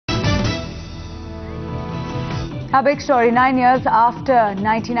A big story. 9 years after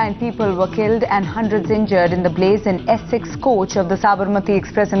 99 people were killed and hundreds injured in the blaze in S6 coach of the Sabarmati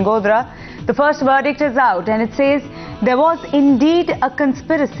Express in Godhra, the first verdict is out and it says there was indeed a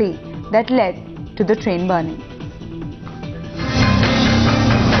conspiracy that led to the train burning.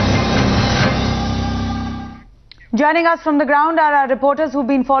 Joining us from the ground are our reporters who've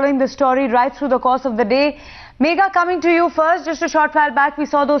been following the story right through the course of the day. Megha, coming to you first. Just a short while back, we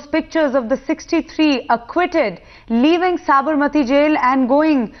saw those pictures of the 63 acquitted leaving Sabarmati jail and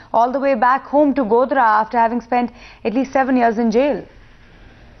going all the way back home to Godhra after having spent at least 7 years in jail.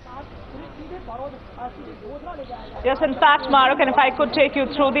 Yes, in fact, Maruk, and if I could take you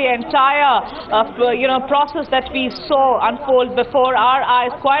through the entire, process that we saw unfold before our eyes,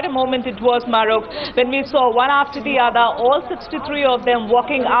 quite a moment it was, Maruk, when we saw one after the other, all 63 of them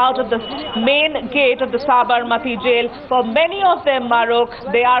walking out of the main gate of the Sabarmati jail. For many of them, Maruk,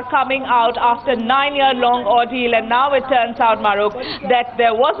 they are coming out after 9-year-long ordeal, and now it turns out, Maruk, that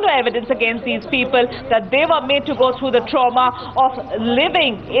there was no evidence against these people, that they were made to go through the trauma of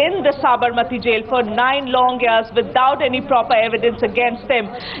living in the Sabarmati jail for 9 long years without any proper evidence against them.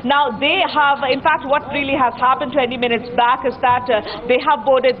 Now they have, in fact, what really has happened 20 minutes back is that they have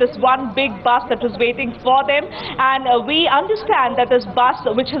boarded this one big bus that was waiting for them, and we understand that this bus,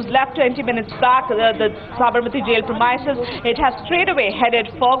 which has left 20 minutes back the Sabarmati jail premises, it has straight away headed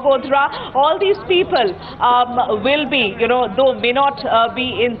for Godhra. All these people will be, though may not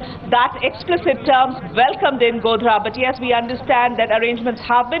be in that explicit terms, welcomed in Godhra, but yes, we understand that arrangements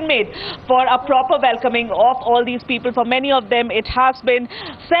have been made for a proper welcoming of all these people. For many of them, it has been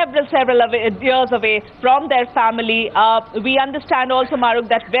several years away from their family. We understand also, Maruk,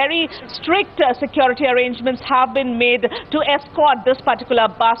 that very strict security arrangements have been made to escort this particular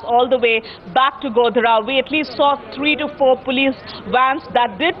bus all the way back to Godhra. We at least saw 3 to 4 police vans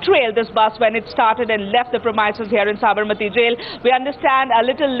that did trail this bus when it started and left the premises here in Sabarmati jail. We understand a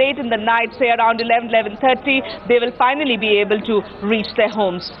little late in the night, say around 11:30, they will finally be able to reach their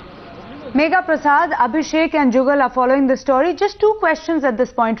homes. Megha, Prasad, Abhishek and Jugal are following the story. Just 2 questions at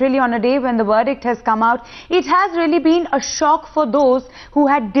this point, really, on a day when the verdict has come out. It has really been a shock for those who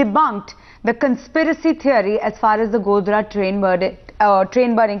had debunked the conspiracy theory as far as the Godhra train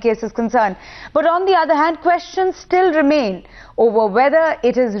burning case is concerned. But on the other hand, questions still remain over whether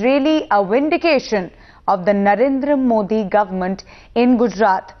it is really a vindication of the Narendra Modi government in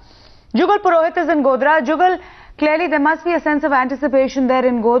Gujarat. Jugal Purohit is in Godhra. Jugal, clearly, there must be a sense of anticipation there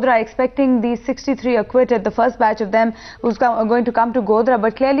in Godhra, expecting these 63 acquitted, the first batch of them who's going to come to Godhra.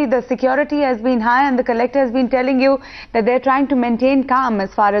 But clearly, the security has been high and the collector has been telling you that they're trying to maintain calm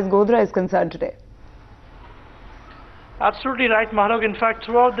as far as Godhra is concerned today. Absolutely right, Mahrukh. In fact,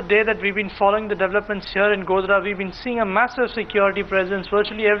 throughout the day that we've been following the developments here in Godhra, we've been seeing a massive security presence.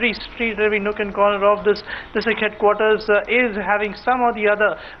 Virtually every street, every nook and corner of this district headquarters is having some or the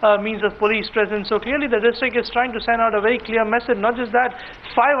other means of police presence. So clearly the district is trying to send out a very clear message. Not just that,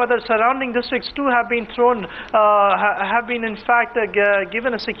 5 other surrounding districts too have been thrown, have been in fact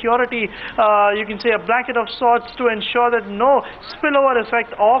given a security, you can say a blanket of sorts, to ensure that no spillover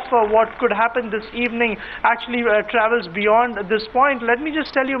effect of what could happen this evening actually travels beyond this point. Let me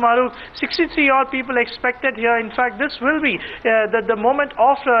just tell you, Maruk, 63 odd people expected here. In fact, this will be the moment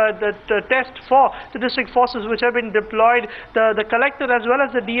of the test for the district forces which have been deployed. The collector as well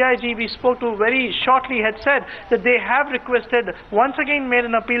as the DIG we spoke to very shortly had said that they have requested, once again made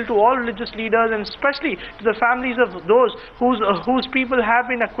an appeal to all religious leaders and especially to the families of those whose people have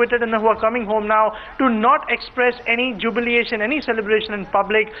been acquitted and who are coming home now, to not express any jubilation, any celebration in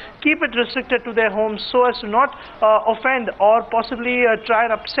public. Keep it restricted to their homes so as to not offend or possibly try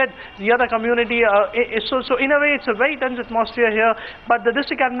and upset the other community. So in a way, it's a very tense atmosphere here, but the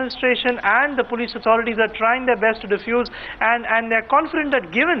district administration and the police authorities are trying their best to diffuse, and they're confident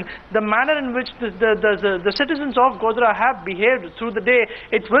that given the manner in which the citizens of Godhra have behaved through the day,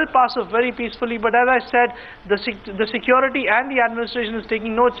 it will pass off very peacefully. But as I said, the security and the administration is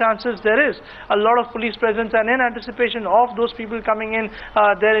taking no chances. There is a lot of police presence, and in anticipation of those people coming in,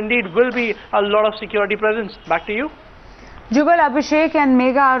 there indeed will be a lot of security presence. Back to you. Jugal, Abhishek and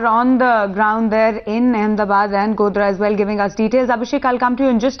Megha are on the ground there in Ahmedabad and Godhra as well, giving us details. Abhishek, I'll come to you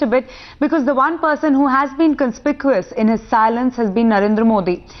in just a bit, because the one person who has been conspicuous in his silence has been Narendra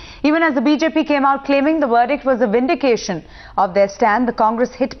Modi. Even as the BJP came out claiming the verdict was a vindication of their stand, the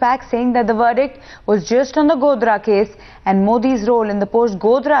Congress hit back saying that the verdict was just on the Godhra case and Modi's role in the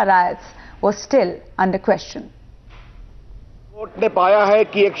post-Godhra riots was still under question. Court ने पाया है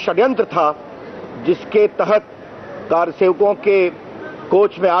कि एक षड्यंत्र था जिसके तहत car सेवकों के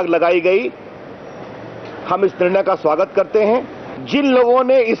कोच में आग लगाई गई। हम इस निर्णय का स्वागत करते हैं। जिन लोगों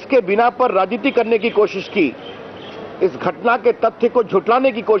ने इसके बिना पर राजनीति करने की कोशिश की, इस घटना के तथ्य को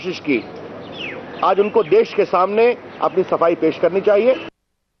झुठलाने की कोशिश की, आज उनको देश के सामने अपनी सफाई पेश करनी चाहिए।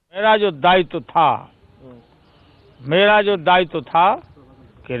 मेरा जो दायित्व था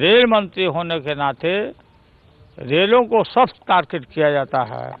कि रेल मंत्री होने के नाते रेलों को सख्त टारगेट किया जाता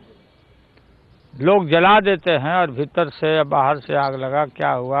है, लोग जला देते हैं और भीतर से या बाहर से आग लगा,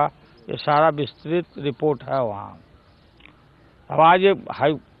 क्या हुआ, ये सारा विस्तृत रिपोर्ट है वहाँ। अब आज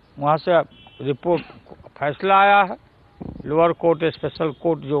वहाँ से रिपोर्ट फैसला आया है, लोअर कोर्ट स्पेशल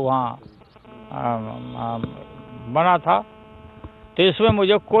कोर्ट जो वहाँ बना था, तो इसमें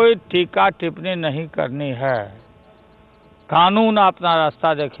मुझे कोई टीका टिप्पणी नहीं करनी है। कानून अपना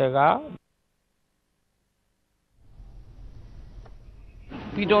रास्ता देखेगा।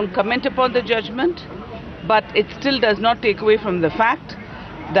 We don't comment upon the judgment, but it still does not take away from the fact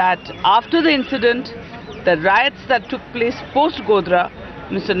that after the incident, the riots that took place post Godhra,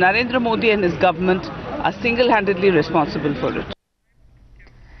 Mr. Narendra Modi and his government are single-handedly responsible for it.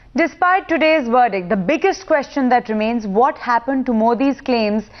 Despite today's verdict, the biggest question that remains: what happened to Modi's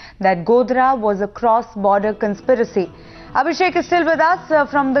claims that Godhra was a cross-border conspiracy? Abhishek is still with us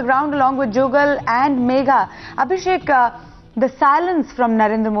from the ground along with Jugal and Megha. Abhishek, the silence from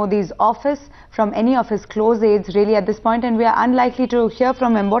Narendra Modi's office, from any of his close aides really at this point, and we are unlikely to hear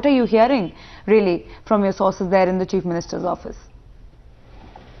from him. What are you hearing really from your sources there in the Chief Minister's office?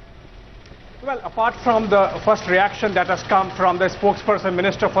 Well, apart from the first reaction that has come from the spokesperson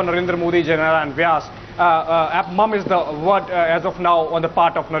Minister for Narendra Modi, Jairam Vyas, mum is the word as of now on the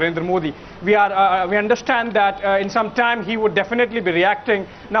part of Narendra Modi. We understand that in some time he would definitely be reacting.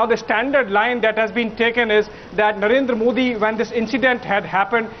 Now the standard line that has been taken is that Narendra Modi, when this incident had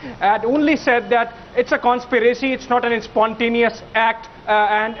happened, had only said that it's a conspiracy, it's not an spontaneous act.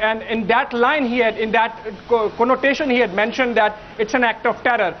 And in that line in that connotation he had mentioned that it's an act of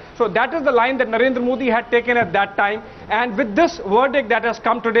terror. So that is the line that Narendra Modi had taken at that time. And with this verdict that has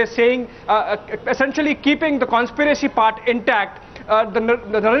come today saying, essentially keeping the conspiracy part intact, the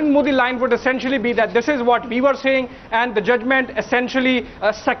Narendra Modi line would essentially be that this is what we were saying, and the judgment essentially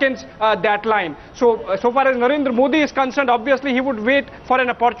seconds that line. So far as Narendra Modi is concerned, obviously he would wait for an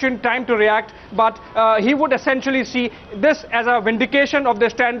opportune time to react, but he would essentially see this as a vindication of the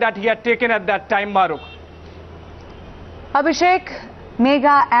stand that he had taken at that time, Maruk. Abhishek,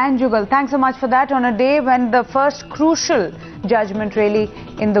 Megha and Jugal, thanks so much for that on a day when the first crucial judgment really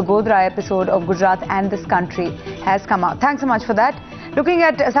in the Godhra episode of Gujarat and this country has come out. Thanks so much for that. Looking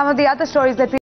at some of the other stories that we